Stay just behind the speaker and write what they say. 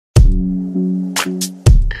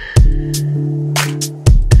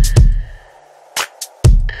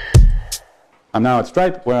I'm now at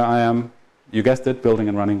Stripe, where I am, you guessed it, building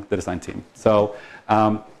and running the design team. So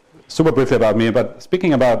super briefly about me, but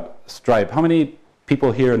speaking about Stripe, how many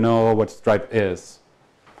people here know what Stripe is?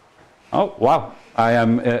 Oh, wow. I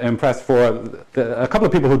am impressed. For a couple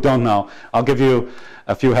of people who don't know, I'll give you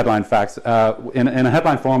a few headline facts. In a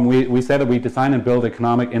headline form, we say that we design and build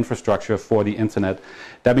economic infrastructure for the internet.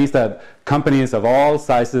 That means that companies of all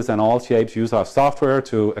sizes and all shapes use our software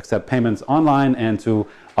to accept payments online and to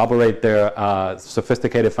operate their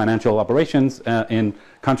sophisticated financial operations in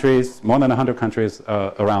countries, more than 100 countries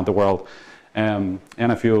around the world. And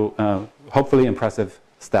a few hopefully impressive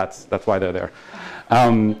stats. That's why they're there.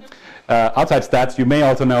 Outside stats, you may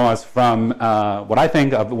also know us from what I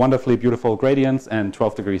think of wonderfully beautiful gradients and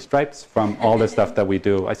 12-degree stripes from all the stuff that we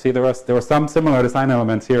do. I see there were some similar design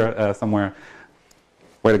elements here somewhere.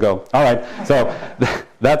 Way to go. All right, so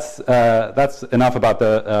that's enough about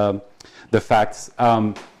the facts.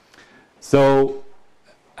 So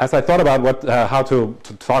as I thought about how to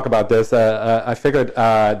talk about this, I figured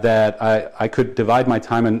that I could divide my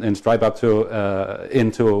time in Stripe up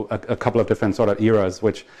into a couple of different sort of eras,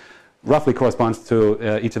 which roughly corresponds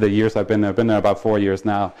to each of the years I've been there. I've been there about 4 years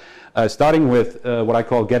now. Starting with what I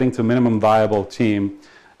call getting to minimum viable team.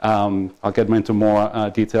 I'll get into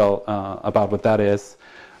more detail about what that is.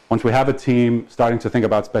 Once we have a team, starting to think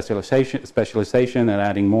about specialization and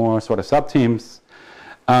adding more sort of sub-teams.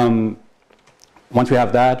 Once we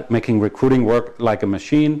have that, making recruiting work like a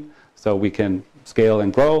machine so we can scale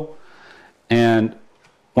and grow. And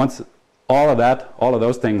once all of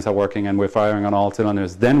those things are working and we're firing on all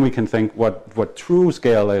cylinders, then we can think what true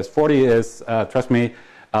scale is. 40 is, trust me,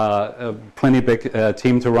 a plenty big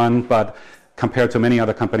team to run, but compared to many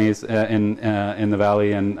other companies in the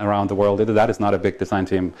Valley and around the world, that is not a big design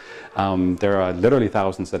team. There are literally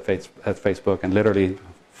thousands at Facebook and literally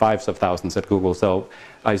fives of thousands at Google. So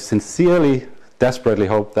I sincerely, desperately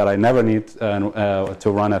hope that I never need to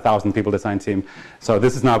run a 1,000-people design team. So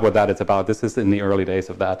this is not what that is about. This is in the early days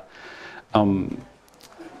of that.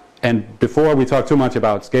 And before we talk too much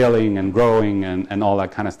about scaling and growing and all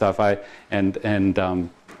that kind of stuff,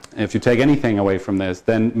 if you take anything away from this,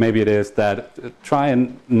 then maybe it is that try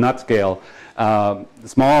and not scale.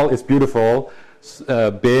 Small is beautiful.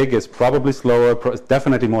 Big is probably slower,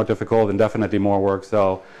 definitely more difficult, and definitely more work.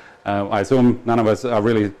 So I assume none of us are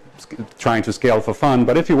really trying to scale for fun.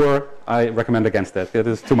 But if you were, I recommend against it. It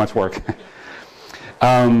is too much work.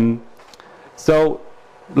 So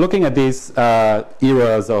looking at these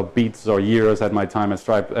eras or beats or years at my time at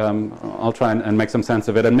Stripe, I'll try and make some sense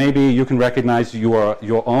of it. And maybe you can recognize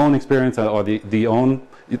your own experience or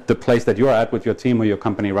the place that you're at with your team or your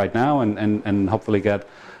company right now, and hopefully get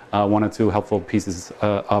one or two helpful pieces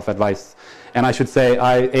of advice. And I should say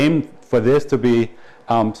I aim for this to be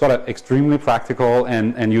sort of extremely practical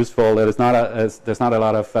and useful. There's not a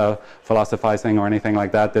lot of philosophizing or anything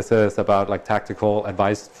like that. This is about like tactical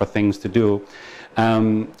advice for things to do.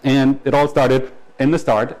 And it all started in the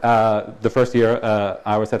start. The first year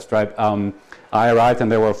I was at Stripe, I arrived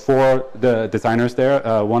and there were 4 designers there.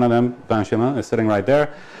 One of them, Benjamin, is sitting right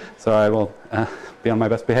there. So I will be on my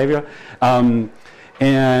best behavior. And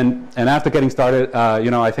after getting started,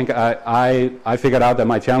 I think I figured out that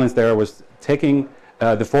my challenge there was taking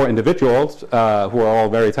the 4 individuals, who are all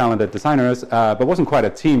very talented designers, but wasn't quite a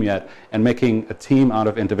team yet, and making a team out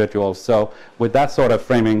of individuals. So with that sort of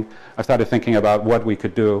framing, I started thinking about what we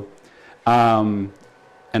could do.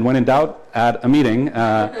 And when in doubt, add a meeting,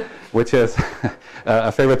 which is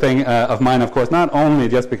a favorite thing of mine, of course, not only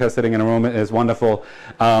just because sitting in a room is wonderful,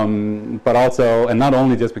 but also, and not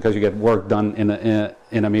only just because you get work done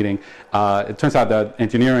in a meeting. It turns out that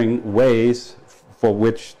engineering ways for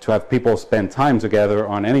which to have people spend time together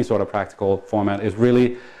on any sort of practical format is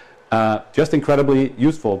really just incredibly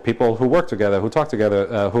useful. People who work together, who talk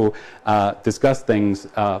together, who discuss things,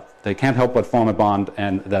 they can't help but form a bond,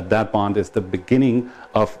 and that bond is the beginning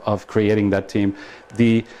of creating that team.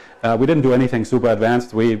 We didn't do anything super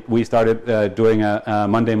advanced. We started doing a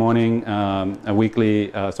Monday morning, a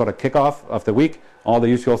weekly sort of kickoff of the week, all the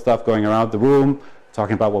usual stuff going around the room,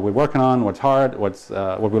 talking about what we're working on, what's hard, what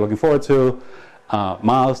we're looking forward to,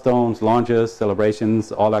 milestones, launches,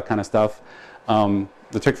 celebrations, all that kind of stuff.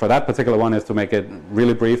 The trick for that particular one is to make it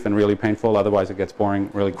really brief and really painful, otherwise it gets boring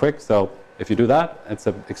really quick. So if you do that, it's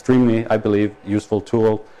an extremely, I believe, useful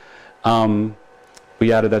tool.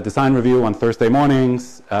 We added a design review on Thursday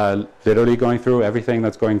mornings, literally going through everything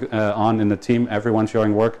that's going on in the team, everyone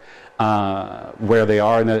showing work, where they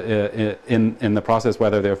are in the process,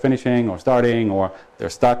 whether they're finishing or starting, or they're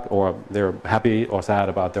stuck, or they're happy or sad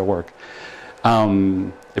about their work.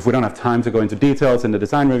 If we don't have time to go into details in the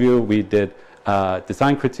design review, we did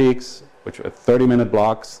design critiques which are 30-minute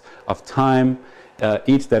blocks of time,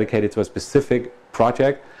 each dedicated to a specific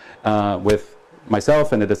project, with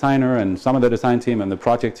myself and the designer and some of the design team and the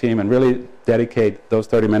project team, and really dedicate those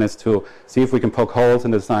 30 minutes to see if we can poke holes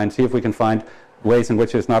in the design, see if we can find ways in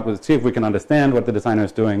which it's not, see if we can understand what the designer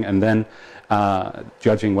is doing, and then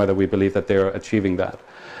judging whether we believe that they're achieving that.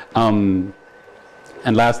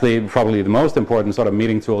 And lastly, probably the most important sort of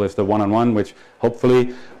meeting tool is the one-on-one, which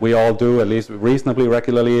hopefully we all do at least reasonably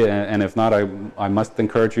regularly, and if not, I must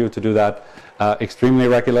encourage you to do that extremely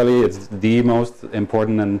regularly. It's the most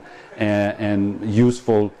important and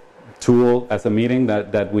useful tool as a meeting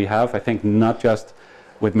that we have, I think, not just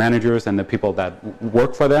with managers and the people that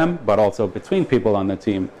work for them, but also between people on the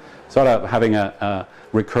team. Sort of having a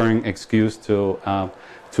recurring excuse to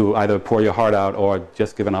either pour your heart out or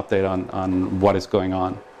just give an update on what is going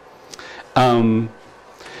on. And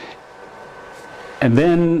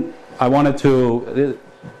then I wanted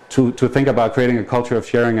to think about creating a culture of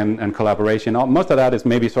sharing and collaboration. Most of that is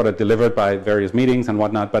maybe sort of delivered by various meetings and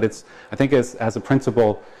whatnot, but I think as a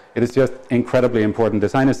principle, it is just incredibly important.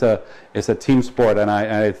 Design is a team sport, and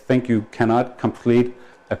I think you cannot complete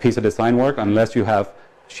a piece of design work unless you have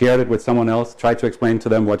shared it with someone else, try to explain to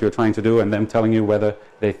them what you're trying to do, and them telling you whether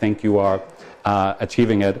they think you are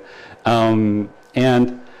achieving it.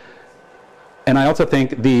 And I also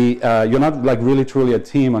think you're not like really truly a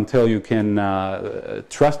team until you can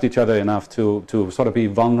trust each other enough to sort of be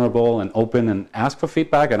vulnerable and open and ask for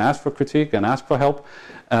feedback and ask for critique and ask for help.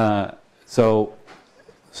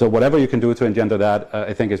 So whatever you can do to engender that,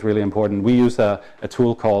 I think is really important. We use a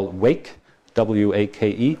tool called Wake,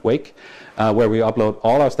 W-A-K-E, Wake, where we upload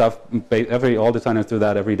all our stuff. All designers do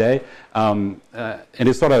that every day. And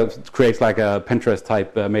it sort of creates like a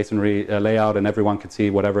Pinterest-type masonry layout, and everyone can see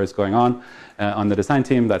whatever is going on the design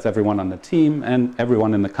team. That's everyone on the team and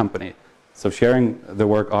everyone in the company. So sharing the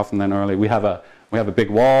work often then early. We have a big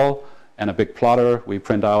wall and a big plotter. We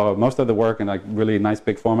print out most of the work in like really nice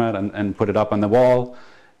big format and put it up on the wall.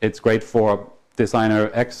 It's great for designer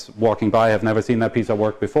X walking by, have never seen that piece of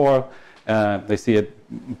work before. They see it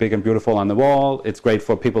big and beautiful on the wall. It's great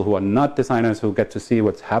for people who are not designers, who get to see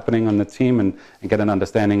what's happening on the team and get an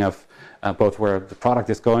understanding of both where the product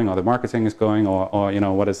is going or the marketing is going, or you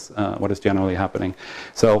know what is generally happening.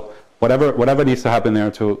 So whatever needs to happen there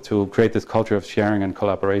to create this culture of sharing and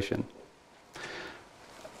collaboration.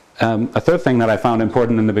 A third thing that I found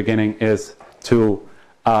important in the beginning is to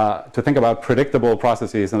think about predictable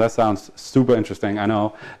processes, and that sounds super interesting, I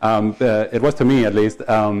know. It was to me, at least.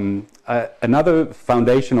 Another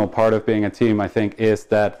foundational part of being a team, I think, is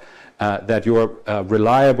that you're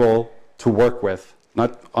reliable to work with,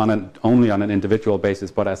 not only on an individual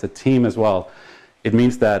basis, but as a team as well. It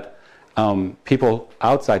means that people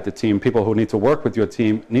outside the team, people who need to work with your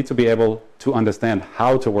team, need to be able to understand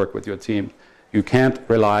how to work with your team. You can't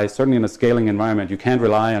rely, certainly in a scaling environment, you can't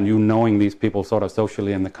rely on you knowing these people sort of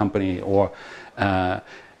socially in the company, or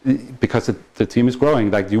because the team is growing.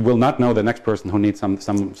 Like, you will not know the next person who needs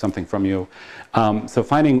something from you. So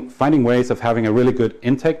finding ways of having a really good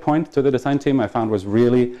intake point to the design team, I found was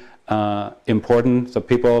really important. So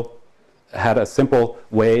people had a simple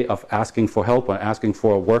way of asking for help or asking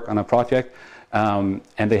for work on a project, and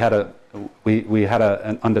they had we had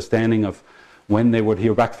an understanding of when they would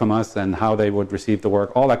hear back from us and how they would receive the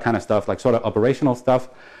work, all that kind of stuff, like sort of operational stuff,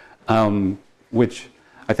 which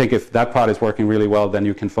I think if that part is working really well, then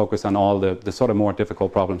you can focus on all the sort of more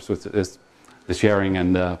difficult problems, which is the sharing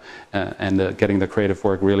and getting the creative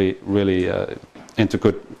work really into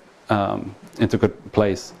good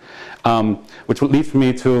place. Which leads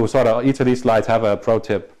me to sort of, each of these slides have a pro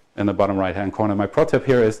tip in the bottom right hand corner. My pro tip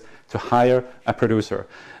here is to hire a producer.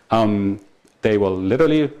 They will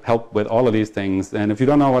literally help with all of these things. And if you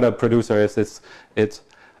don't know what a producer is, it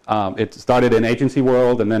started in agency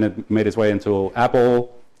world, and then it made its way into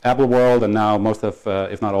Apple world, and now most of,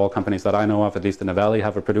 if not all companies that I know of, at least in the Valley,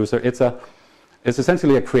 have a producer. It's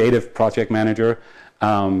essentially a creative project manager.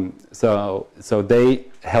 So they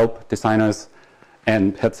help designers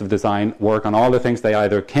and heads of design work on all the things they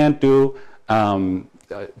either can't do,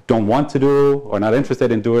 don't want to do, or not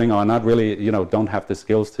interested in doing, or not really, don't have the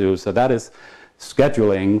skills to do. So that is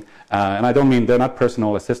scheduling, and I don't mean they're not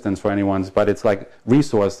personal assistants for anyone's, but it's like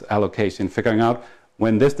resource allocation, figuring out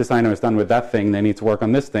when this designer is done with that thing, they need to work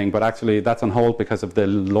on this thing, but actually that's on hold because of the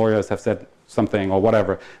lawyers have said something or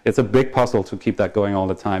whatever. It's a big puzzle to keep that going all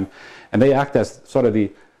the time. And they act as sort of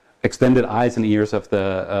the extended eyes and ears of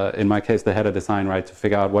the, in my case, the head of design, right, to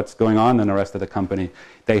figure out what's going on in the rest of the company.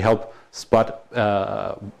 They help spot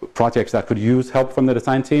projects that could use help from the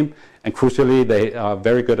design team, and crucially, they are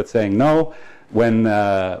very good at saying no when,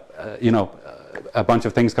 a bunch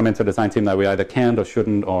of things come into the design team that we either can't or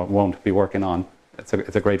shouldn't or won't be working on. It's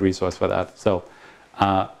a great resource for that. So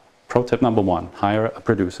pro tip number 1, hire a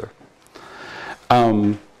producer.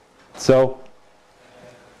 So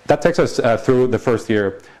that takes us through the first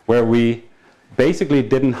year, where we basically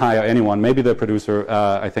didn't hire anyone. Maybe the producer,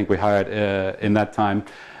 I think we hired in that time.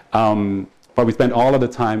 But we spent all of the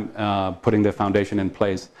time putting the foundation in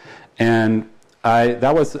place. And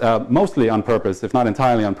that was mostly on purpose, if not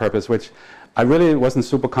entirely on purpose, which I really wasn't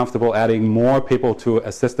super comfortable adding more people to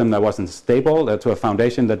a system that wasn't stable, to a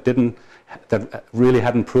foundation that really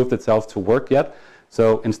hadn't proved itself to work yet.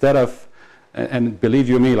 So instead of, and believe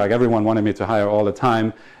you me, like everyone wanted me to hire all the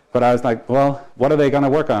time, but I was like, well, what are they going to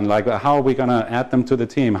work on? Like, how are we going to add them to the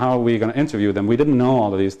team? How are we going to interview them? We didn't know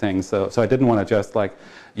all of these things, so I didn't want to just like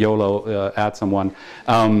YOLO add someone.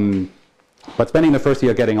 But spending the first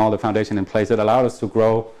year getting all the foundation in place, it allowed us to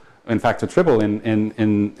grow, in fact, to triple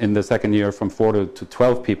in the second year from 4 to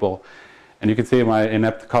 12 people. And you can see my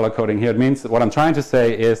inept color coding here. It means what I'm trying to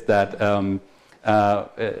say is that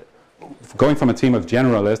going from a team of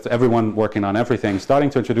generalists, everyone working on everything, starting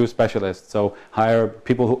to introduce specialists. So hire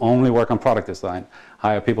people who only work on product design,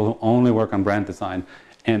 hire people who only work on brand design,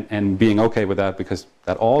 and being okay with that, because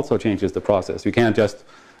that also changes the process. You can't just,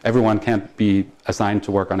 everyone can't be assigned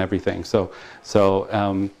to work on everything. So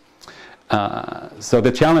the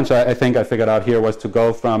challenge I think I figured out here was to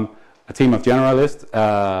go from a team of generalists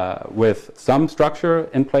with some structure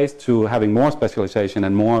in place to having more specialization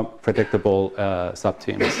and more predictable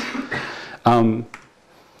sub-teams.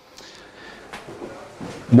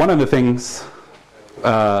 One of the things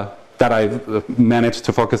that I managed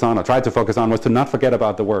to focus on, or tried to focus on, was to not forget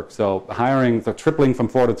about the work. So hiring, the tripling from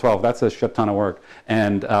 4 to 12, that's a shit ton of work.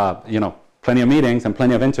 And, you know, plenty of meetings and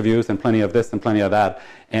plenty of interviews and plenty of this and plenty of that.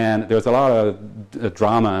 And there's a lot of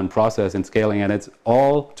drama and process in scaling, and it's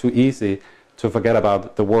all too easy to forget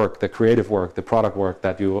about the work, the creative work, the product work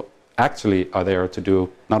that you actually are there to do.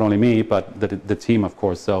 Not only me, but the team, of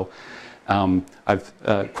course. So I've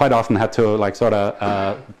quite often had to like sort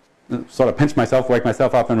of pinch myself, wake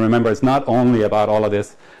myself up, and remember it's not only about all of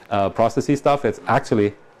this processy stuff, it's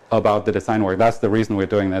actually about the design work. That's the reason we're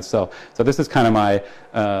doing this. So this is kind of my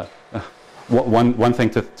one thing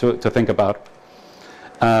to think about.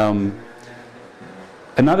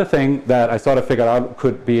 Another thing that I sort of figured out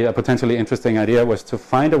could be a potentially interesting idea was to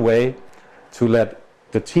find a way to let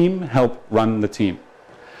the team help run the team.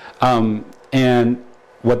 And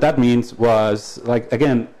what that means was, like,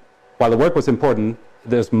 again, while the work was important,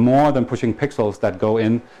 there's more than pushing pixels that go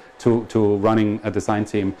in to running a design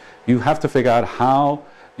team. You have to figure out how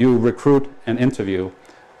you recruit and interview.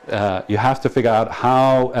 You have to figure out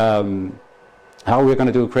how we're going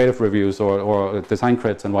to do creative reviews or design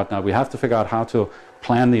crits and whatnot. We have to figure out how to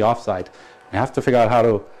plan the offsite. We have to figure out how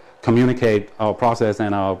to communicate our process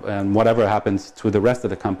and whatever happens to the rest of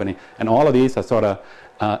the company. And all of these are sort of,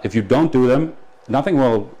 if you don't do them, nothing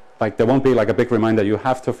will, like, there won't be like a big reminder. You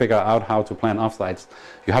have to figure out how to plan offsites.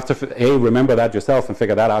 You have to remember that yourself and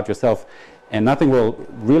figure that out yourself. And nothing will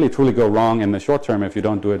really truly go wrong in the short term if you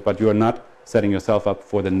don't do it, but you are not setting yourself up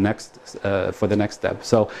for the next step.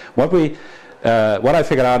 So what I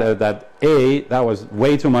figured out is that A, that was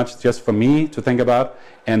way too much just for me to think about,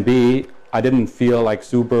 and B, I didn't feel like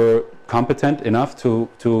super competent enough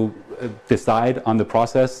to decide on the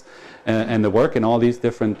process and the work in all these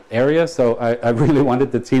different areas. So I really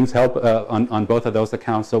wanted the team's help on both of those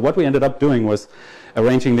accounts. So what we ended up doing was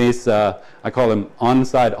arranging these, I call them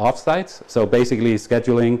on-site off-sites. So basically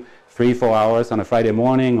scheduling 3-4 hours on a Friday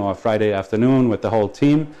morning or a Friday afternoon with the whole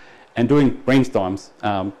team and doing brainstorms,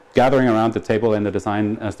 gathering around the table in the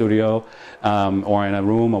design studio or in a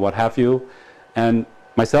room or what have you. And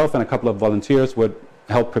myself and a couple of volunteers would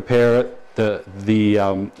help prepare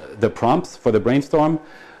the prompts for the brainstorm.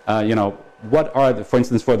 You know, what are, for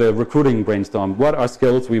instance, for the recruiting brainstorm, what are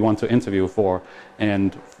skills we want to interview for?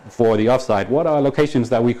 And for the offsite, what are locations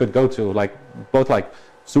that we could go to, like both like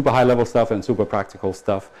super high level stuff and super practical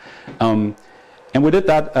stuff. And we did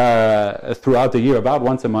that throughout the year, about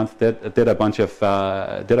once a month. Did a bunch of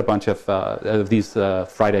these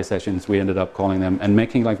Friday sessions, we ended up calling them, and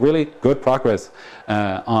making like really good progress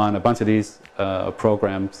on a bunch of these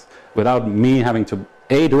programs without me having to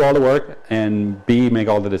A, do all the work, and B, make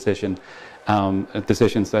all the decisions.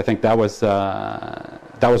 I think that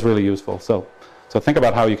was really useful. So think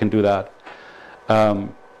about how you can do that.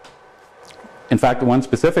 In fact, one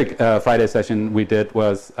specific Friday session we did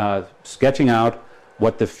was sketching out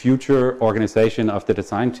what the future organization of the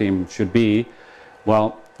design team should be.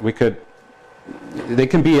 Well, they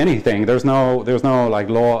can be anything. There's no like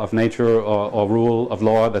law of nature or rule of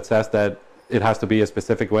law that says that it has to be a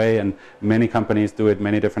specific way, and many companies do it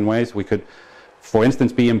many different ways. We could, for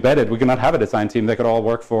instance, be embedded. We could not have a design team. They could all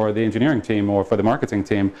work for the engineering team or for the marketing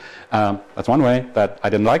team. That's one way that I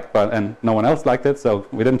didn't like, and no one else liked it, so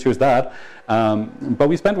we didn't choose that. But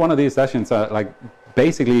we spent one of these sessions like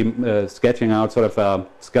basically sketching out sort of a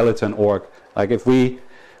skeleton org. Like if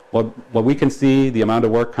what we can see, the amount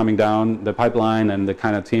of work coming down the pipeline and the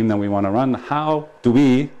kind of team that we want to run, how do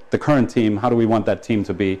we, the current team, how do we want that team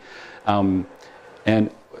to be? And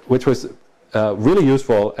which was really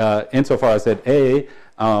useful insofar as it,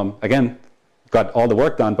 again, got all the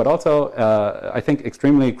work done, but also, I think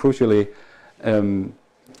extremely crucially,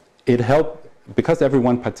 it helped, because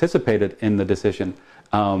everyone participated in the decision,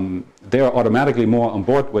 they are automatically more on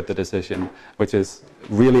board with the decision, which is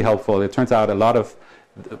really helpful. It turns out a lot of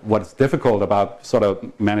what's difficult about sort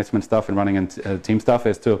of management stuff and running team stuff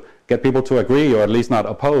is to get people to agree, or at least not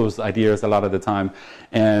oppose ideas a lot of the time.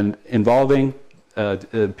 And involving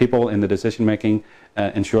people in the decision making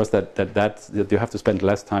ensures that you have to spend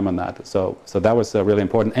less time on that. So that was really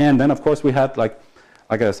important. And then of course we had like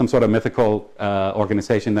some sort of mythical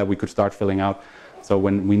organization that we could start filling out. So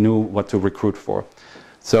when we knew what to recruit for.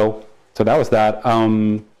 So that was that.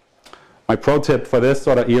 My pro tip for this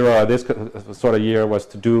sort of era, this sort of year, was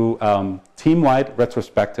to do team-wide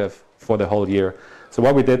retrospective for the whole year. So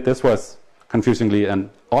what we did, this was confusingly an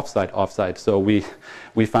offsite. So we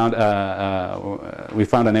found an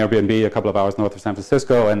Airbnb a couple of hours north of San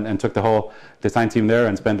Francisco and took the whole design team there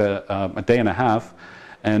and spent a day and a half,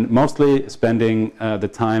 and mostly spending the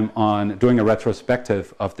time on doing a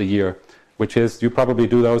retrospective of the year, which is, you probably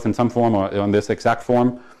do those in some form or on this exact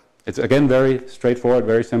form. It's again very straightforward,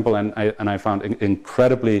 very simple, and I found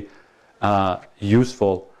incredibly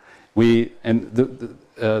useful. The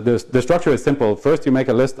structure is simple. First, you make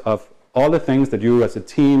a list of all the things that you as a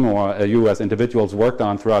team or you as individuals worked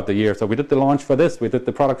on throughout the year. So we did the launch for this, we did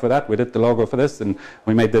the product for that, we did the logo for this, and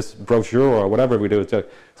we made this brochure or whatever we do.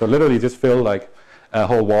 So literally just fill like a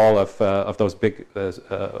whole wall of those big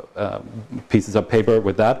pieces of paper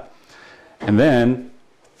with that. And then,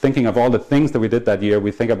 thinking of all the things that we did that year, we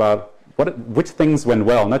think about which things went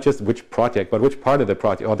well, not just which project, but which part of the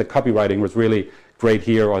project, or the copywriting was really great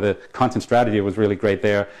here, or the content strategy was really great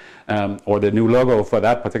there, or the new logo for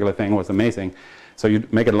that particular thing was amazing. So you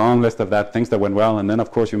make a long list of that, things that went well, and then of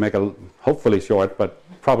course you make a hopefully short, but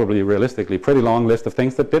probably realistically pretty long list of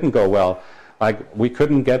things that didn't go well. Like we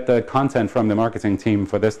couldn't get the content from the marketing team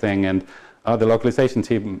for this thing, and the localization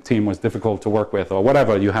team was difficult to work with, or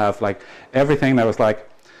whatever you have, like everything that was like,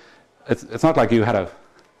 it's not like you had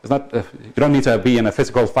you don't need to be in a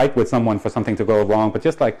physical fight with someone for something to go wrong, but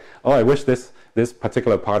just like, oh, I wish this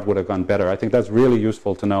particular part would have gone better. I think that's really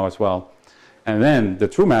useful to know as well. And then the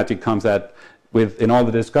true magic comes in all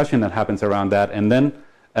the discussion that happens around that, and then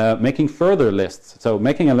making further lists. So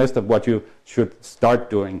making a list of what you should start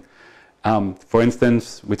doing. For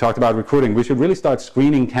instance, we talked about recruiting. We should really start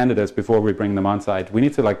screening candidates before we bring them on site. We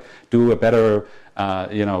need to do a better,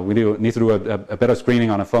 we need to do a better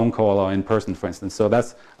screening on a phone call or in person, for instance. So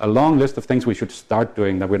that's a long list of things we should start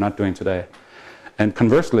doing that we're not doing today. And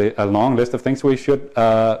conversely, a long list of things we should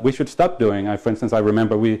stop doing. For instance, I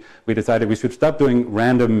remember we decided we should stop doing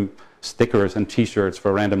random stickers and T-shirts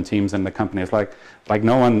for random teams in the company. It's like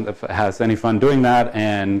no one has any fun doing that,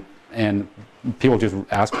 and people just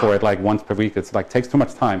ask for it like once per week. It's like takes too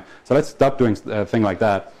much time. So let's stop doing a thing like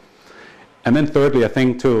that. And then thirdly, a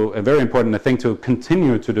very important thing to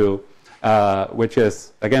continue to do, which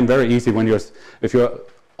is again very easy if you're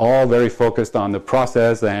all very focused on the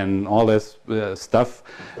process and all this stuff.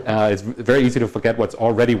 It's very easy to forget what's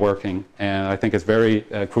already working, and I think it's very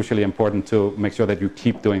crucially important to make sure that you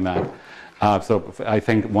keep doing that. So I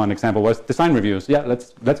think one example was design reviews. Yeah,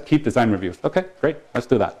 let's keep design reviews. Okay, great, let's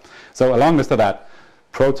do that. So a long list of that.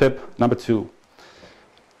 Pro tip number 2.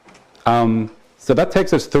 So that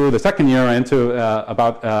takes us through the second year into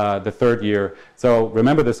about the third year. So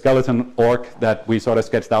remember the skeleton org that we sort of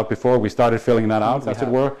sketched out before? We started filling that out, as it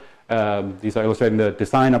were. These are illustrating the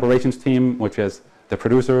design operations team, which is the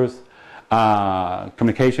producers,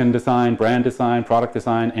 communication design, brand design, product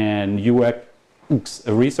design, and UX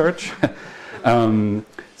research.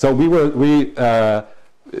 So we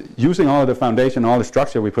using all of the foundation, all the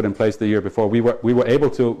structure we put in place the year before, we were able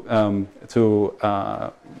to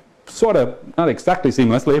sort of, not exactly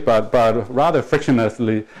seamlessly, but rather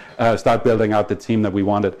frictionlessly start building out the team that we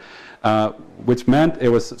wanted, which meant it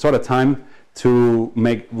was sort of time to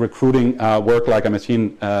make recruiting work like a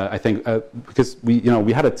machine. I think because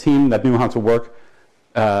we had a team that knew how to work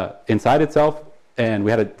inside itself and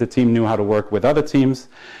the team knew how to work with other teams,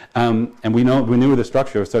 and we knew the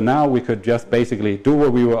structure. So now we could just basically do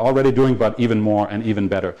what we were already doing, but even more and even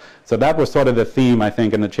better. So that was sort of the theme, I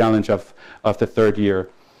think, and the challenge of the third year.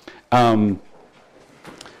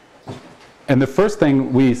 And the first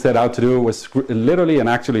thing we set out to do was literally and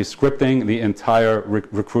actually scripting the entire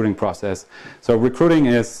recruiting process. So recruiting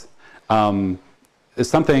is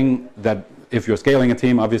something that if you're scaling a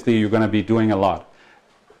team, obviously you're going to be doing a lot.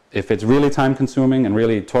 If it's really time consuming and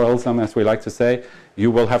really toilsome, as we like to say,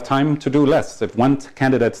 you will have time to do less. If one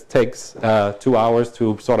candidate takes 2 hours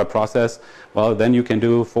to sort of process, well, then you can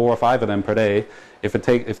do 4 or 5 of them per day. If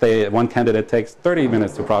one candidate takes 30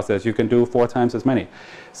 minutes to process, you can do 4 times as many.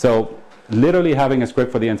 So literally having a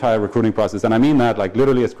script for the entire recruiting process, and I mean that like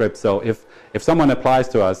literally a script. So if someone applies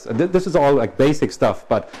to us, this is all like basic stuff,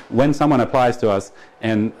 but when someone applies to us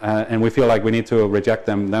and we feel like we need to reject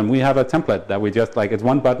them, then we have a template that we just like, it's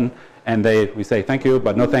one button, and we say thank you,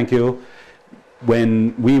 but no thank you.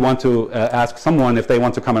 When we want to ask someone if they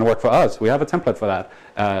want to come and work for us, we have a template for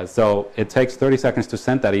that. So it takes 30 seconds to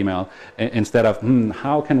send that email instead of,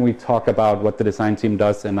 how can we talk about what the design team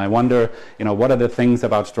does? And I wonder, what are the things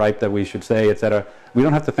about Stripe that we should say, etc. We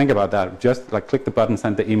don't have to think about that. Just like click the button,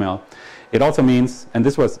 send the email. It also means, and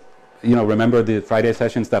this was, remember the Friday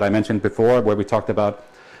sessions that I mentioned before where we talked about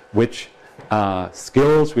which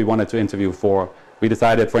skills we wanted to interview for. We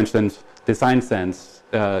decided, for instance, design sense,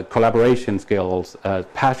 collaboration skills,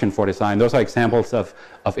 passion for design. Those are examples of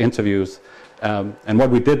interviews. And what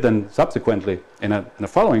we did then subsequently in a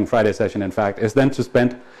following Friday session, in fact, is then to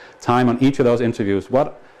spend time on each of those interviews.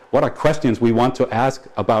 What are questions we want to ask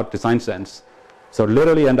about design sense? So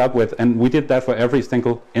literally end up with, and we did that for every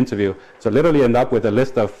single interview, so literally end up with a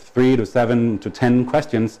list of 3 to 7 to 10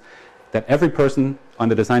 questions that every person on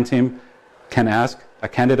the design team can ask a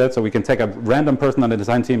candidate. So we can take a random person on the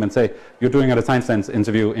design team and say, you're doing a design sense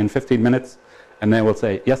interview in 15 minutes. And they will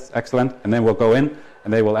say, yes, excellent. And then we'll go in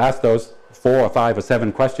and they will ask those 4 or 5 or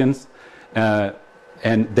 7 questions.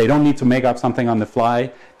 And they don't need to make up something on the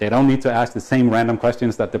fly. They don't need to ask the same random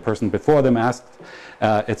questions that the person before them asked,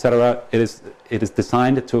 etc. It is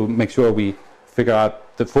designed to make sure we figure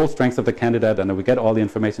out the full strength of the candidate and that we get all the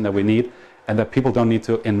information that we need, and that people don't need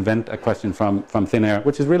to invent a question from thin air,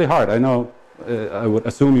 which is really hard. I know, I would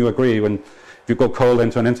assume you agree when if you go cold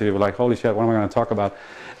into an interview, like, holy shit, what am I going to talk about?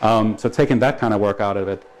 So taking that kind of work out of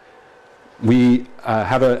it. We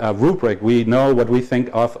have a rubric. We know what we think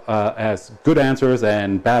of as good answers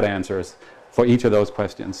and bad answers for each of those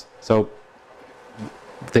questions. So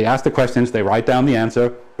they ask the questions, they write down the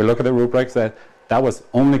answer, we look at the rubric, say, that was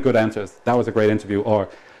only good answers, that was a great interview, or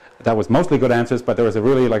that was mostly good answers, but there was a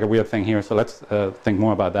really like a weird thing here, so let's think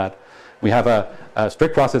more about that. We have a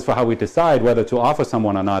strict process for how we decide whether to offer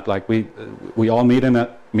someone or not. Like we all meet in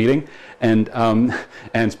a meeting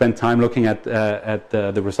and spend time looking at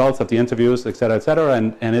the results of the interviews, etc.,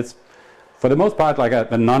 and it's for the most part like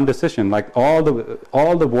a non-decision. Like all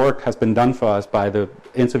the work has been done for us by the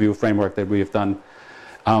interview framework that we have done.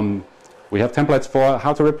 We have templates for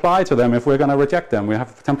how to reply to them if we're going to reject them. We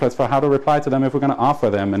have templates for how to reply to them if we're going to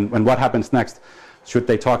offer them, and what happens next. Should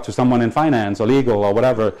they talk to someone in finance or legal or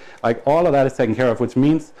whatever? Like all of that is taken care of, which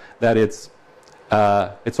means that it's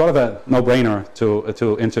sort of a no-brainer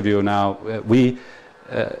to interview now.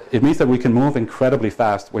 It means that we can move incredibly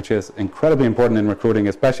fast, which is incredibly important in recruiting,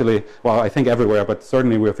 especially, well, I think everywhere, but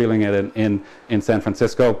certainly we're feeling it in San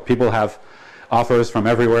Francisco. People have offers from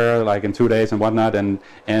everywhere, like in 2 days and whatnot,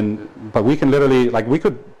 but we can literally, like we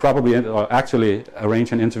could probably or actually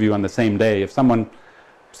arrange an interview on the same day. If someone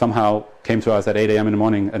somehow came to us at 8 a.m. in the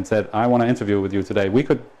morning and said, I want to interview with you today, we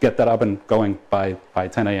could get that up and going by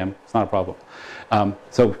 10 a.m. It's not a problem.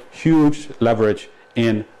 So huge leverage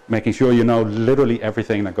in making sure you know literally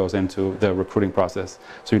everything that goes into the recruiting process,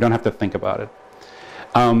 so you don't have to think about it.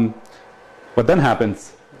 What then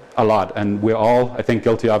happens a lot, and we're all, I think,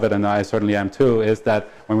 guilty of it, and I certainly am too, is that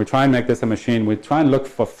when we try and make this a machine, we try and look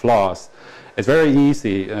for flaws. It's very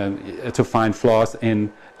easy to find flaws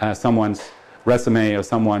in someone's resume or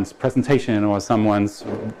someone's presentation or someone's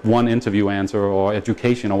one interview answer or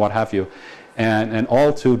education or what have you, and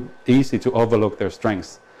all too easy to overlook their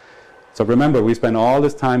strengths. So remember, we spend all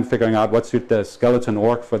this time figuring out what should the skeleton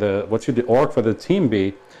org for the team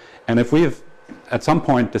be, and if we've at some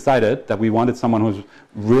point decided that we wanted someone who's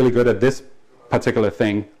really good at this particular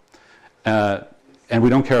thing, and we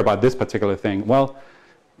don't care about this particular thing, well,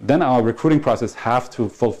 then our recruiting process have to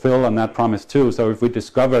fulfill on that promise too. So if we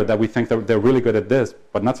discover that we think that they're really good at this,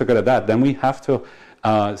 but not so good at that, then we have to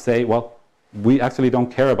say, well, we actually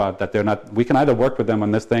don't care about that. They're not. We can either work with them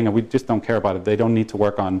on this thing, or we just don't care about it. They don't need to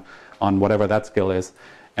work on whatever that skill is.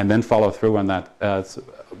 and then follow through on that. It's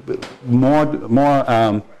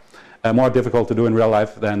more difficult to do in real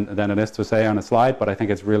life than it is to say on a slide, but I think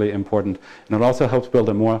it's really important. And it also helps build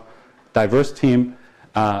a more diverse team,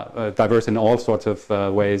 diverse in all sorts of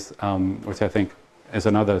ways, which I think is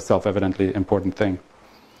another self-evidently important thing.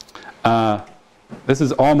 This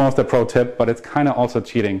is almost a pro tip, but it's kind of also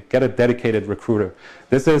cheating. Get a dedicated recruiter.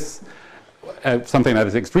 This is something that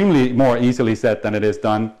is extremely more easily said than it is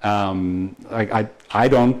done. I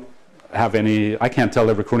don't have any. I can't tell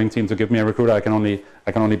the recruiting team to give me a recruiter. I can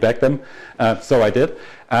only beg them. So I did.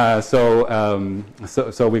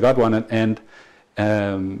 So we got one, and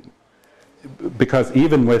because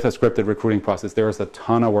even with a scripted recruiting process, there is a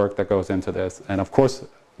ton of work that goes into this. And of course,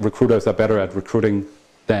 recruiters are better at recruiting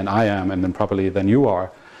than I am, and then probably than you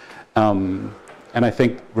are. And I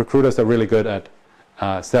think recruiters are really good at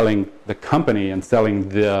selling the company and selling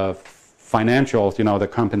the financials, you know, the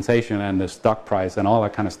compensation and the stock price and all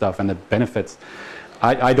that kind of stuff and the benefits.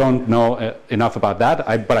 I don't know enough about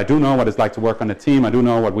that, but I do know what it's like to work on a team. I do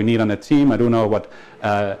know what we need on a team. I do know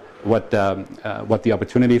what the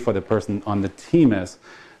opportunity for the person on the team is.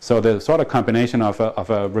 So the sort of combination of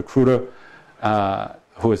a recruiter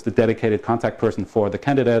who is the dedicated contact person for the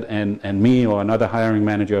candidate and me or another hiring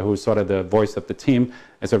manager who's sort of the voice of the team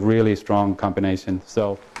is a really strong combination.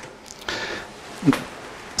 So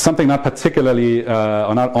something not particularly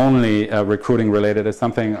or not only recruiting related is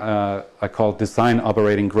something I call design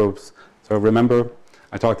operating groups. So remember,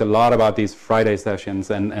 I talked a lot about these Friday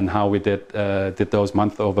sessions and how we did those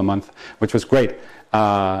month over month, which was great.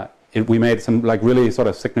 We made some like really sort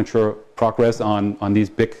of signature progress on these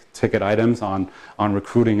big ticket items on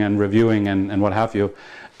recruiting and reviewing and what have you.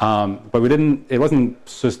 But it wasn't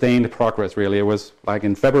sustained progress really. It was like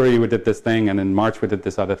in February we did this thing and in March we did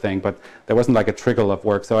this other thing, but there wasn't like a trickle of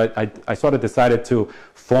work. So I sort of decided to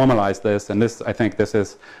formalize this, and I think this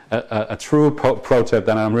is a true pro tip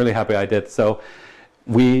that I'm really happy I did. So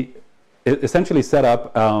we essentially set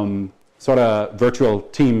up sort of virtual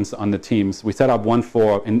teams on the teams. We set up one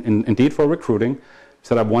for, indeed for recruiting,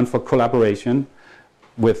 set up one for collaboration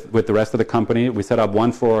with the rest of the company. We set up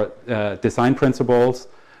one for design principles,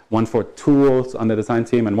 one for tools on the design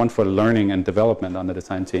team, and one for learning and development on the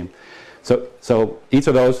design team. So each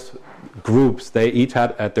of those groups, they each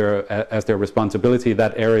had as their responsibility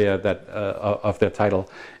that area of their title,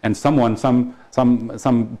 and some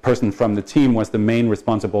person from the team was the main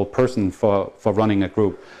responsible person for running a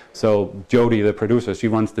group. So Jody, the producer, she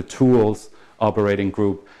runs the tools operating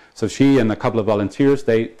group. So she and a couple of volunteers,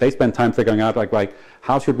 they spend time figuring out like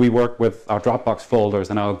how should we work with our Dropbox folders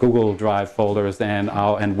and our Google Drive folders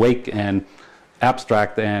and Wake and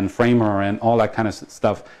Abstract and Framer and all that kind of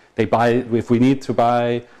stuff. They buy, if we need to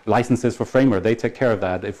buy licenses for Framer, they take care of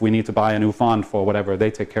that. If we need to buy a new font for whatever,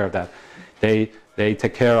 they take care of that. They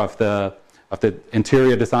take care of the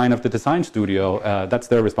interior design of the design studio. That's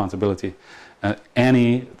their responsibility.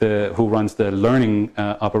 Annie, who runs the learning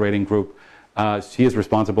operating group, she is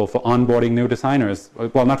responsible for onboarding new designers.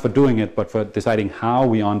 Well, not for doing it, but for deciding how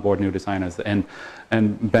we onboard new designers. And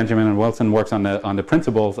Benjamin and Wilson works on the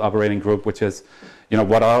principles operating group, which is, you know,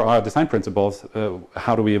 what are our design principles?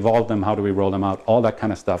 How do we evolve them? How do we roll them out? All that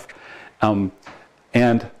kind of stuff.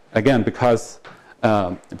 And again, because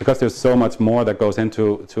there's so much more that goes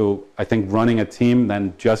into I think running a team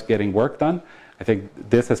than just getting work done. I think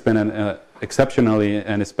this has been an exceptionally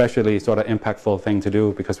and especially sort of impactful thing to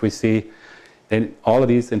do, because we see all of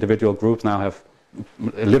these individual groups now have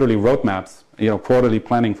literally roadmaps, you know, quarterly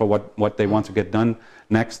planning for what they want to get done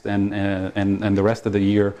next and the rest of the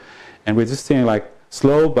year, and we're just seeing like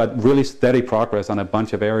slow but really steady progress on a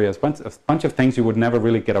bunch of areas, a bunch of things you would never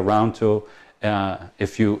really get around to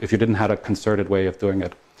if you didn't have a concerted way of doing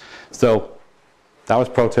it. So that was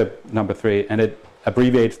pro tip number 3, and it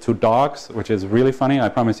abbreviates to DOGS, which is really funny. I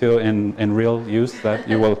promise you in real use that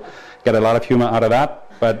you will get a lot of humor out of that,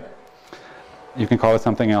 but you can call it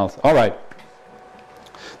something else. All right.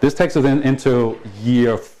 This takes us into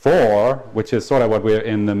year 4, which is sort of what we're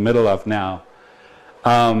in the middle of now.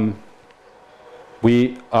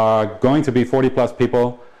 We are going to be 40 plus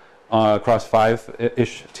people across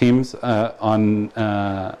 5-ish teams on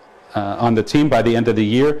the team by the end of the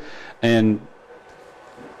year, and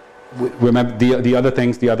remember the other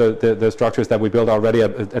things, the structures that we built already,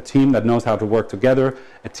 a team that knows how to work together,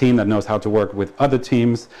 a team that knows how to work with other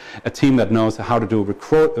teams, a team that knows how to do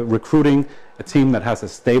recruiting, a team that has a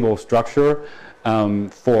stable structure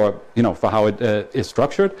for how it is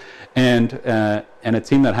structured, and a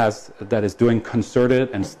team that is doing concerted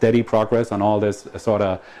and steady progress on all this sort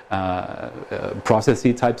of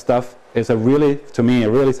processy type stuff is to me a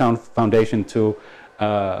really sound foundation to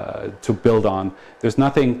to build on. There's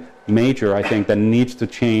nothing major, I think, that needs to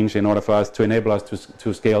change in order for us to enable us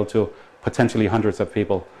to scale to potentially hundreds of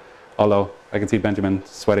people. Although I can see Benjamin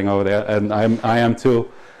sweating over there, and I am too.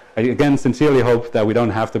 I again sincerely hope that we don't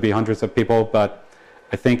have to be hundreds of people, but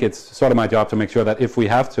I think it's sort of my job to make sure that if we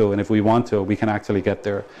have to and if we want to, we can actually get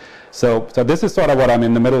there. So this is sort of what I'm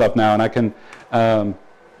in the middle of now, and I can.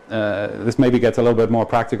 This maybe gets a little bit more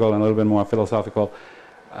practical and a little bit more philosophical,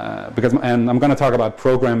 and I'm going to talk about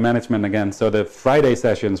program management again. So the Friday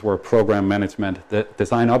sessions were program management. The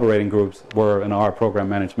design operating groups were in our program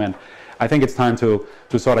management. I think it's time to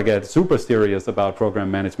sort of get super serious about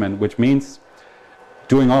program management, which means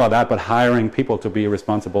doing all of that, but hiring people to be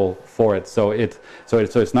responsible for it. So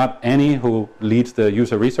it's not Annie who leads the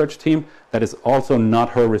user research team. That is also not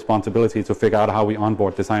her responsibility to figure out how we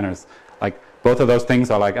onboard designers. Like, both of those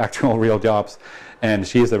things are like actual real jobs, and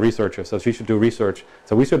she is a researcher, so she should do research.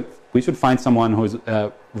 So we should find someone who's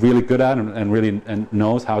really good at and really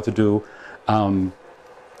knows how to do designer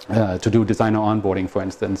onboarding, for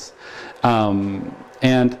instance,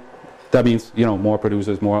 and that means, you know, more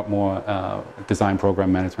producers, more design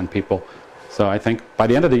program management people. So I think by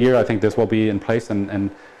the end of the year, I think this will be in place,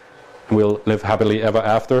 and we'll live happily ever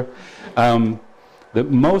after. The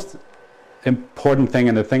most important thing,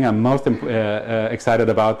 and the thing I'm most excited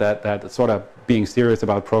about, that sort of being serious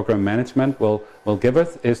about program management will give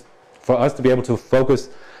us, is for us to be able to focus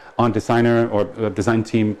on designer or design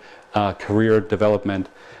team career development,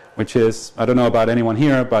 which is, I don't know about anyone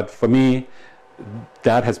here, but for me,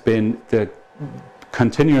 that has been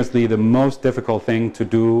continuously the most difficult thing to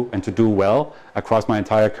do, and to do well across my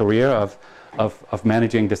entire career of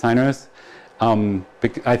managing designers.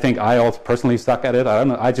 I think I also personally suck at it. I don't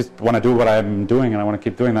know. I just want to do what I'm doing, and I want to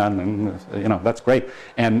keep doing that, and you know, that's great.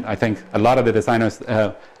 And I think a lot of the designers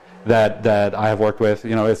that I have worked with,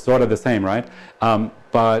 you know, it's sort of the same, right?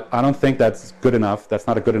 But I don't think that's good enough. That's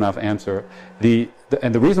not a good enough answer.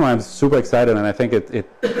 And the reason why I'm super excited, and I think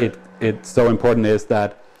it's so important, is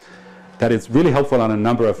that it's really helpful on a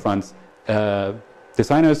number of fronts.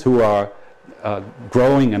 Designers who are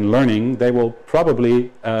growing and learning, they will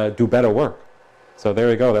probably do better work. So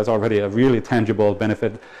there you go. That's already a really tangible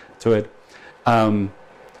benefit to it.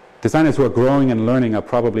 Designers who are growing and learning are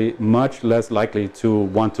probably much less likely to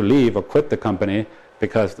want to leave or quit the company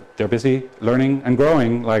because they're busy learning and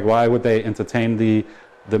growing. Like, why would they entertain the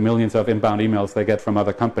millions of inbound emails they get from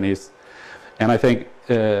other companies? And I think,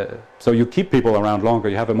 so you keep people around longer.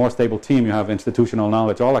 You have a more stable team. You have institutional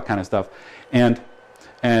knowledge, all that kind of stuff. And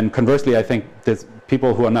conversely, I think there's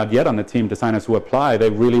people who are not yet on the team, designers who apply,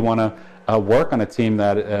 they really want to work on a team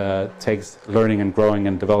that takes learning and growing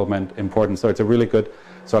and development important. So it's a really good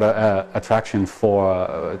sort of attraction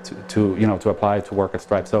for to apply to work at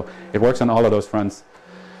Stripe. So it works on all of those fronts.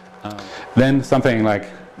 Then something like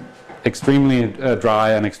extremely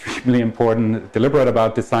dry and extremely important, deliberate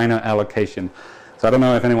about designer allocation. So I don't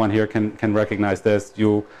know if anyone here can recognize this.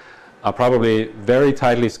 You are probably very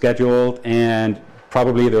tightly scheduled, and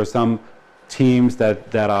probably there are some teams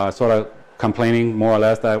that are sort of complaining more or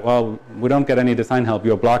less that, well, we don't get any design help,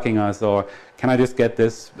 you're blocking us, or can I just get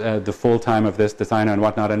this, the full time of this designer and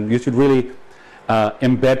whatnot. And you should really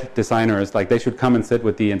embed designers, like they should come and sit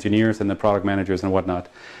with the engineers and the product managers and whatnot.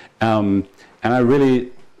 And I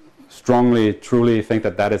really strongly, truly think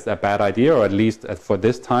that is a bad idea, or at least for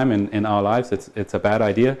this time in our lives, it's a bad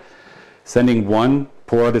idea. Sending one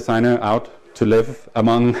poor designer out to live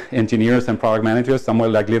among engineers and product managers somewhere,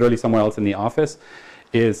 like literally somewhere else in the office,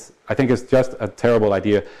 I think it's just a terrible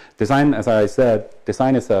idea. Design, as I said,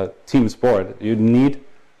 design is a team sport. You need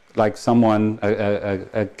like someone,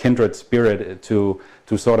 a kindred spirit to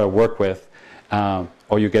sort of work with,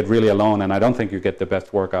 or you get really alone, and I don't think you get the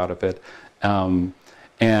best work out of it. And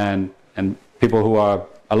people who are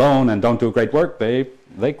alone and don't do great work, they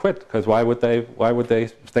quit, because why would they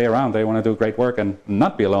stay around? They want to do great work and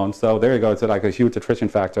not be alone. So there you go. It's like a huge attrition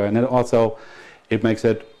factor, and it makes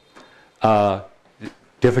it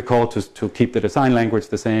difficult to keep the design language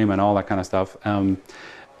the same and all that kind of stuff.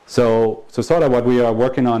 So sort of what we are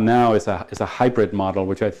working on now is a hybrid model,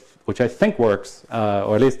 which I think works,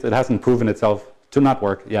 or at least it hasn't proven itself to not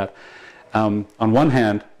work yet. On one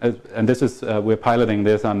hand, and this is we're piloting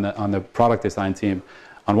this on the product design team.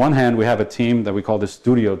 On one hand, we have a team that we call the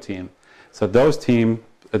studio team. So those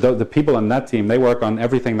the people on that team, they work on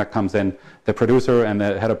everything that comes in. The producer and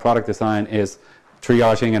the head of product design is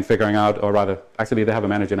triaging and figuring out, or rather, actually they have a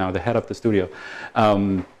manager now, the head of the studio.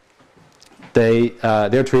 They're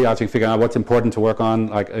triaging, figuring out what's important to work on.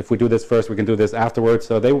 Like, if we do this first, we can do this afterwards.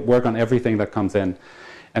 So they work on everything that comes in.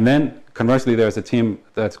 And then, conversely, there's a team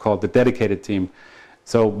that's called the dedicated team.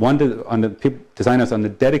 So designers on the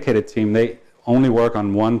dedicated team, they only work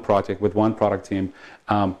on one project with one product team,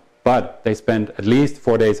 but they spend at least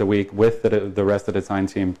 4 days a week with the rest of the design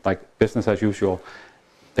team, like business as usual.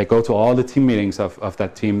 They go to all the team meetings of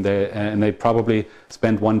that team, and they probably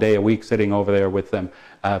spend 1 day a week sitting over there with them.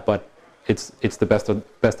 But it's the best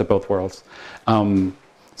of both worlds.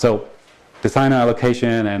 So designer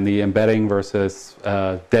allocation and the embedding versus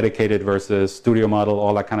dedicated versus studio model,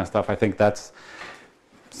 all that kind of stuff, I think that's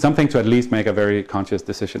something to at least make a very conscious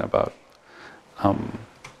decision about. All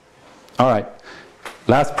right,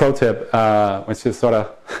 last pro tip, which is sort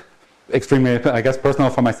of extremely, I guess, personal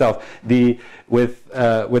for myself. With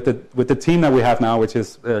the team that we have now, which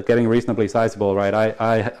is getting reasonably sizable, right?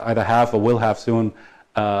 I either have or will have soon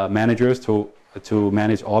managers to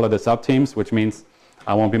manage all of the sub teams, which means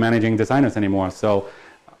I won't be managing designers anymore. So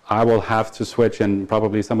I will have to switch, and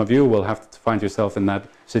probably some of you will have to find yourself in that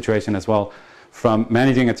situation as well, from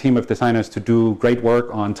managing a team of designers to do great work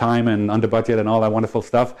on time and under budget and all that wonderful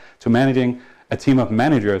stuff, to managing a team of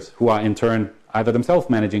managers who are in turn either themselves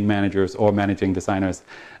managing managers or managing designers,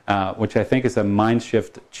 which I think is a mind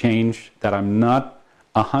shift change that I'm not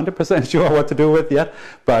 100% sure what to do with yet.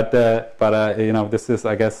 But you know, this is,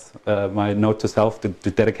 I guess, my note to self, to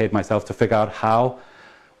dedicate myself to figure out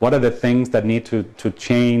what are the things that need to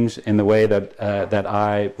change in the way that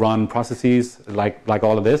I run processes, like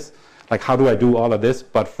all of this. Like, how do I do all of this,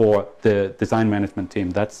 but for the design management team?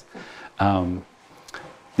 That's,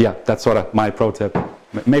 yeah, that's sort of my pro tip.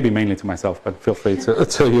 Maybe mainly to myself, but feel free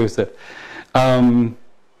to use it. So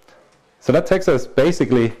that takes us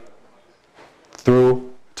basically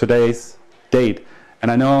through today's date.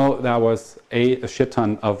 And I know that was a shit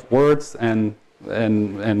ton of words and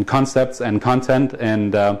concepts and content.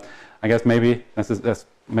 And I guess maybe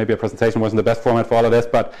maybe a presentation wasn't the best format for all of this.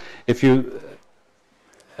 But if you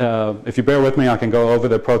bear with me, I can go over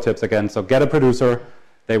the pro tips again. So get a producer.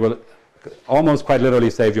 They will almost quite literally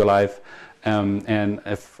save your life. And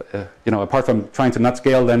if you know, apart from trying to not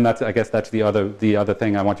scale, then I guess that's the other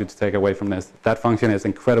thing I want you to take away from this. That function is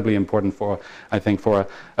incredibly important for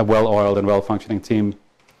a well-oiled and well-functioning team.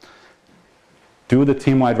 Do the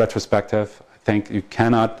team-wide retrospective. I think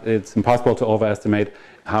it's impossible to overestimate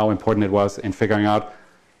how important it was in figuring out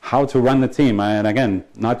how to run the team. And again,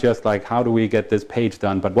 not just like how do we get this page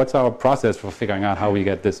done, but what's our process for figuring out how we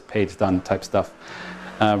get this page done type stuff.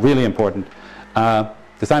 Really important.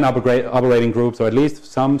 Design operating groups, or at least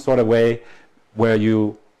some sort of way where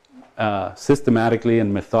you systematically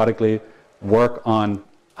and methodically work on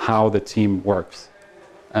how the team works.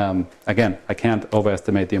 Again, I can't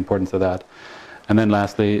overestimate the importance of that. And then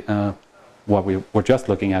lastly, what we were just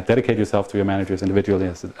looking at, dedicate yourself to your managers individually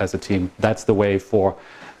as a team. That's the way for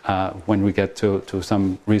when we get to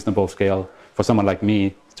some reasonable scale for someone like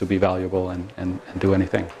me to be valuable and do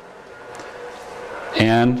anything.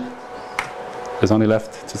 And there's only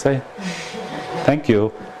left to say thank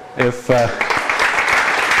you. If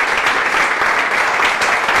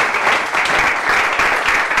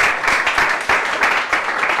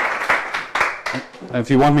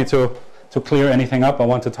you want me to clear anything up, I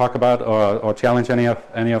want to talk about or challenge any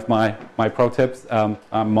of my pro tips, I'm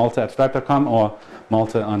Malthe@stripe.com or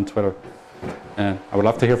Malthe on Twitter. And I would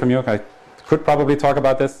love to hear from you. I could probably talk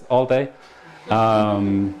about this all day.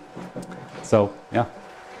 So yeah.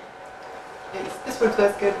 Just want to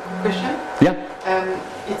ask a question. Yeah.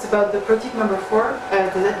 It's about the pro tip number 4.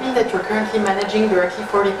 Does that mean that you're currently managing directly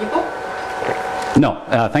 40 people? No,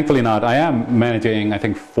 thankfully not. I am managing, I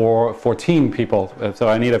think, 14 people, so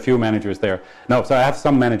I need a few managers there. No, so I have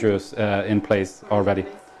some managers in place already.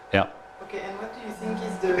 Yeah. Okay, and what do you think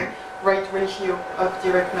is the right ratio of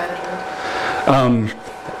direct management?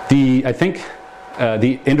 I think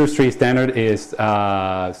the industry standard is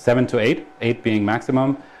 7 to 8, 8 being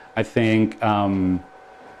maximum. I think I'm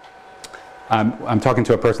talking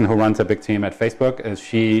to a person who runs a big team at Facebook.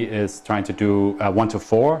 She is trying to do 1 to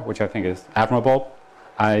 4, which I think is admirable.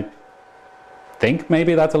 I think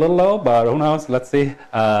maybe that's a little low, but who knows? Let's see.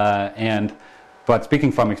 But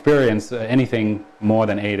speaking from experience, anything more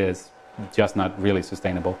than 8 is just not really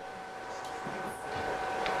sustainable.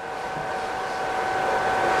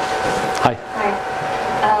 Hi. Hi.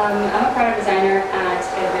 I'm a product designer at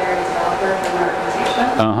a very developer from an organization.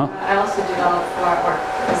 I also develop or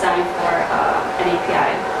design for an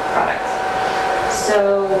API product.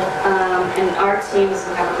 So in our teams,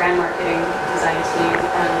 we have a brand marketing design team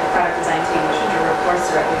and a product design team, which reports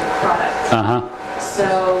directly to product.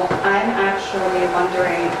 So I'm actually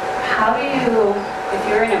wondering, how do you, if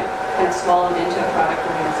you're in a kind of swallowed into a product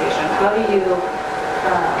organization, how do you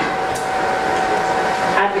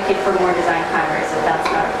advocate for more design hires if that's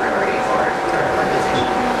not a priority for your organization?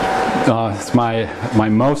 It's my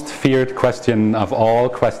most feared question of all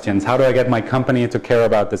questions. How do I get my company to care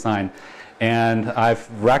about design? And I've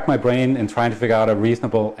racked my brain in trying to figure out a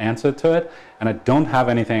reasonable answer to it, and I don't have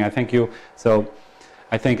anything. I think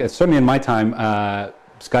certainly in my time,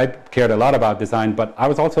 Skype cared a lot about design, but I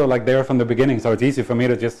was also like there from the beginning, so it's easy for me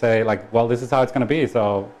to just say like, well, this is how it's going to be.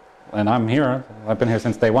 So, and I'm here. I've been here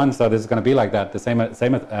since day one, so this is going to be like that. The same at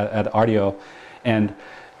Rdio, and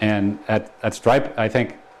at Stripe, I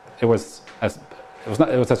think it was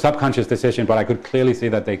a subconscious decision, but I could clearly see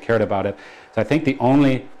that they cared about it. So I think the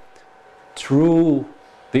only true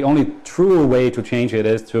way to change it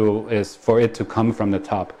is for it to come from the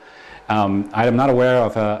top. I am not aware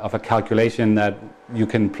of a calculation that you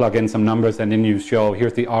can plug in some numbers and then you show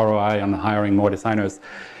here's the ROI on hiring more designers.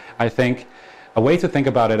 I think a way to think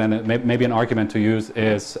about it, and maybe an argument to use,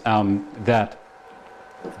 is that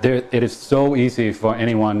it is so easy for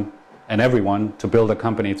anyone and everyone to build a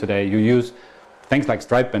company today. You use things like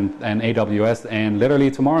Stripe and AWS, and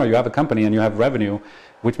literally tomorrow you have a company and you have revenue,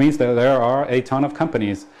 which means that there are a ton of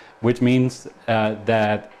companies, which means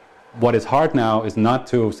that what is hard now is not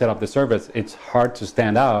to set up the service. It's hard to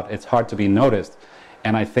stand out. It's hard to be noticed.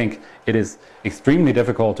 And I think it is extremely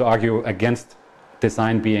difficult to argue against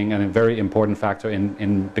design being a very important factor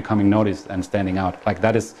in becoming noticed and standing out. Like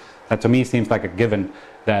that to me seems like a given,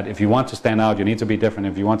 that if you want to stand out, you need to be different.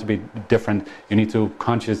 If you want to be different, you need to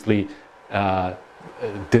consciously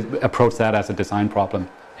approach that as a design problem,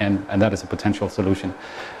 and that is a potential solution.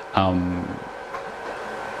 I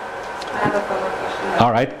have a follow-up question.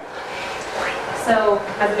 All right. So,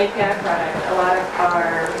 as an API product, a lot of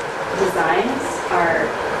our designs are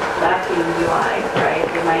lacking UI, right?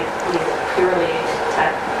 They might be purely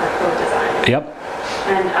tech or code design. Yep.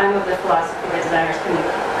 And I'm of the philosophy that designers can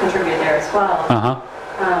contribute there as well.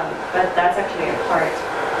 But that's actually a part,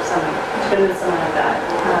 something like that.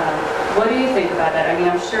 What do you think about that? I mean,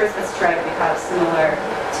 I'm sure at Stripe we have similar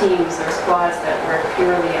teams or squads that work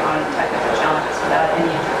purely on technical challenges without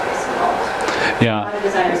any interface involved. Yeah. How do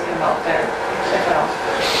designers get involved there, if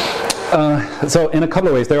at all? So in a couple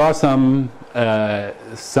of ways, there are some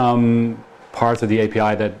parts of the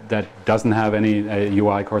API that doesn't have any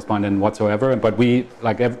UI correspondent whatsoever. But we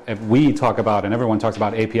talk about, and everyone talks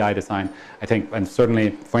about API design, I think, and certainly,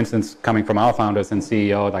 for instance, coming from our founders and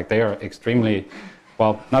CEO, like they are extremely,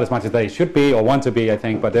 well, not as much as they should be or want to be, I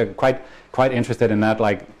think, but they're quite interested in that.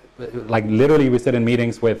 Like literally, we sit in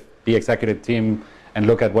meetings with the executive team and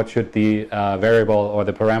look at what should the variable or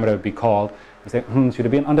the parameter be called. We say, should it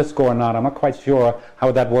be an underscore or not? I'm not quite sure. How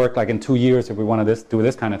would that work? Like in 2 years, if we want to do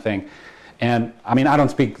this kind of thing. And I mean, I don't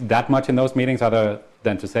speak that much in those meetings, other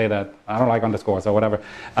than to say that I don't like underscores or whatever.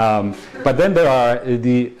 But then there are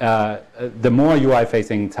the more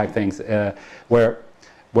UI-facing type things where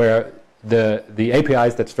the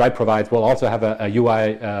APIs that Stripe provides will also have a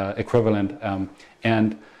UI equivalent,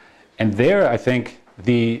 and there I think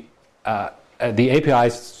the API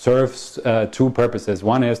serves two purposes.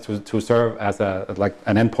 One is to serve as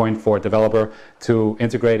an endpoint for a developer to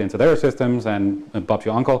integrate into their systems and Bob's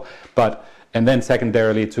your uncle, and then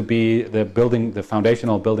secondarily to be the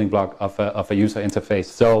foundational building block of a user interface.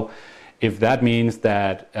 So if that means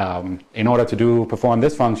that in order to perform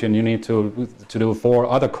this function, you need to do 4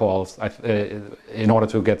 other calls in order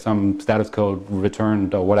to get some status code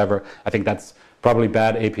returned or whatever, I think that's probably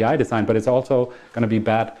bad API design, but it's also going to be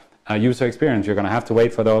bad user experience. You're going to have to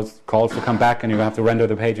wait for those calls to come back, and you have to render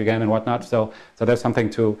the page again and whatnot. So there's something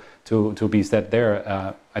to be said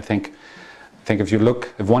there. I think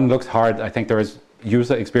if one looks hard, I think there is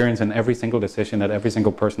user experience in every single decision that every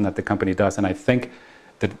single person at the company does, and I think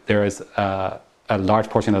that there is a large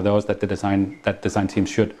portion of those that design teams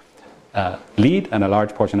should lead, and a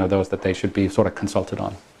large portion of those that they should be sort of consulted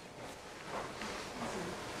on.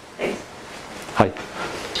 Thanks. Hi.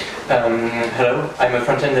 Hello, I'm a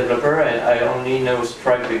front-end developer. I only know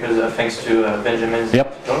Stripe because thanks to Benjamin's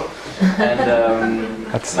talk. And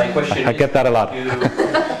my question I get that a lot.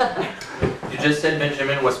 You just said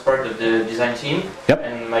Benjamin was part of the design team. Yep.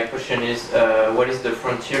 And my question is, what is the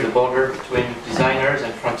frontier, the border between designers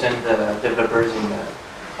and front-end developers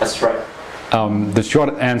at Stripe? The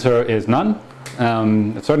short answer is none.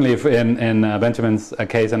 Certainly in Benjamin's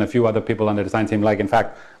case and a few other people on the design team, like in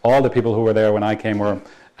fact all the people who were there when I came were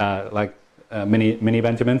mini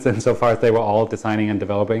Benjamins, and so far as they were all designing and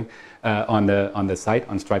developing on the site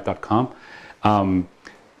on stripe.com.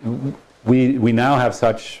 We now have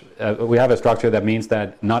we have a structure that means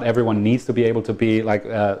that not everyone needs to be able to be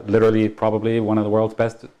literally probably one of the world's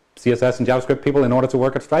best CSS and JavaScript people in order to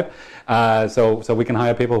work at Stripe. So we can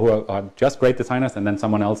hire people who are just great designers and then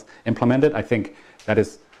someone else implement it. I think that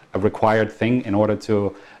is a required thing in order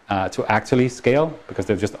to actually scale, because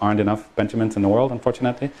there just aren't enough Benjamins in the world,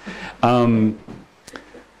 unfortunately.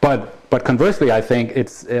 But conversely, I think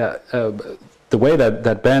it's the way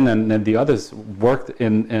that Ben and the others worked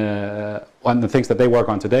on the things that they work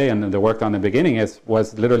on today and they worked on in the beginning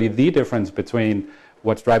was literally the difference between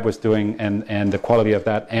what Stripe was doing and the quality of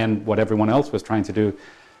that and what everyone else was trying to do.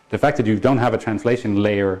 The fact that you don't have a translation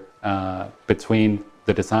layer between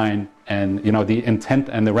the design and the intent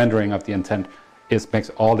and the rendering of the intent makes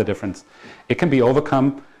all the difference. It can be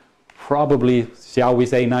overcome probably, shall we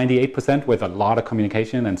say, 98% with a lot of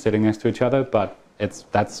communication and sitting next to each other, but it's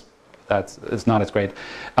not as great.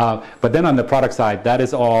 But then on the product side, that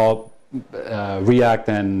is all React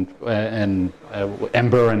and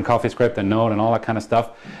Ember and CoffeeScript and Node and all that kind of stuff.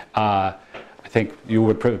 I think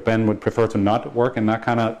Ben would prefer to not work in that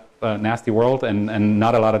kind of nasty world, and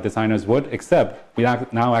not a lot of designers would, except we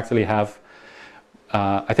now actually have,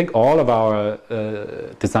 I think all of our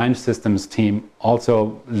design systems team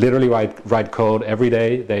also literally write code every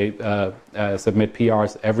day. They submit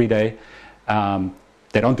PRs every day.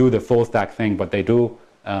 They don't do the full stack thing, but they do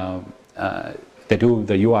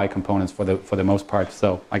the UI components for the most part.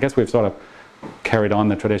 So I guess we've sort of carried on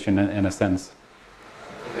the tradition in a sense.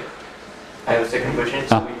 I have a second question.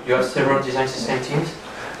 So you have several design system teams?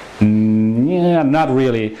 Yeah, not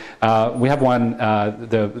really. We have one.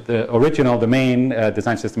 The main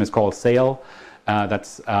design system is called Sail.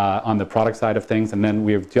 That's on the product side of things, and then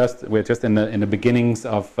we're just in the beginnings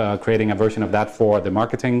of creating a version of that for the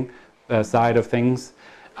marketing side of things.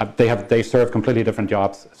 They serve completely different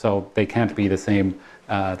jobs, so they can't be the same,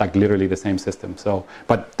 like literally the same system. So,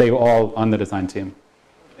 but they're all on the design team.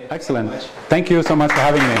 Okay, excellent. Thank you so much for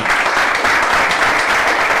having me.